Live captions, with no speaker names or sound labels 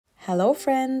Hello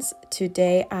friends,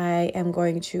 today I am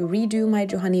going to redo my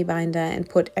JOOHONEY binder and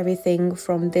put everything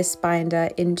from this binder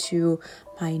into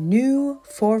my new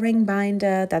 4-ring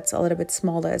binder that's a little bit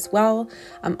smaller as well.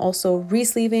 I'm also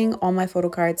re-sleeving all my photo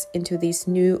cards into these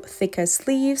new thicker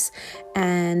sleeves,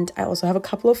 and I also have a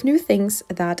couple of new things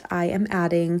that I am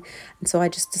adding, and so I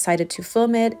just decided to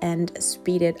film it and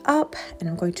speed it up, and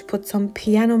I'm going to put some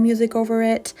piano music over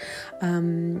it.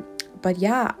 But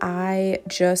yeah, I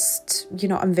just,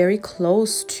 I'm very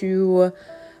close to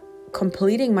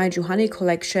completing my JOOHONEY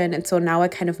collection, and so now I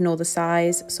kind of know the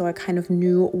size, so I kind of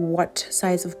knew what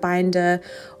size of binder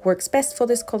works best for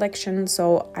this collection.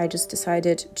 So I just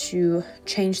decided to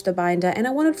change the binder, and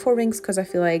I wanted 4 rings because I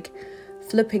feel like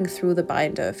flipping through the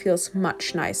binder feels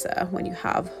much nicer when you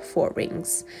have 4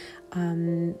 rings.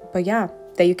 But yeah,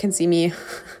 there you can see me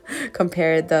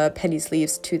compare the penny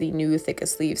sleeves to the new thicker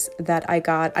sleeves that I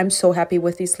got. I'm so happy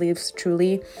with these sleeves,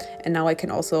 truly. And now I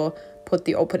can also put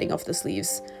the opening of the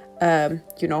sleeves,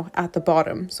 at the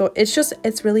bottom. So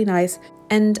it's really nice.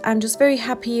 And I'm just very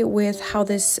happy with how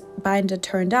this binder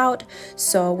turned out.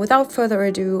 So without further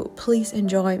ado, please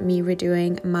enjoy me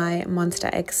redoing my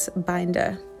MONSTA X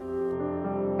binder.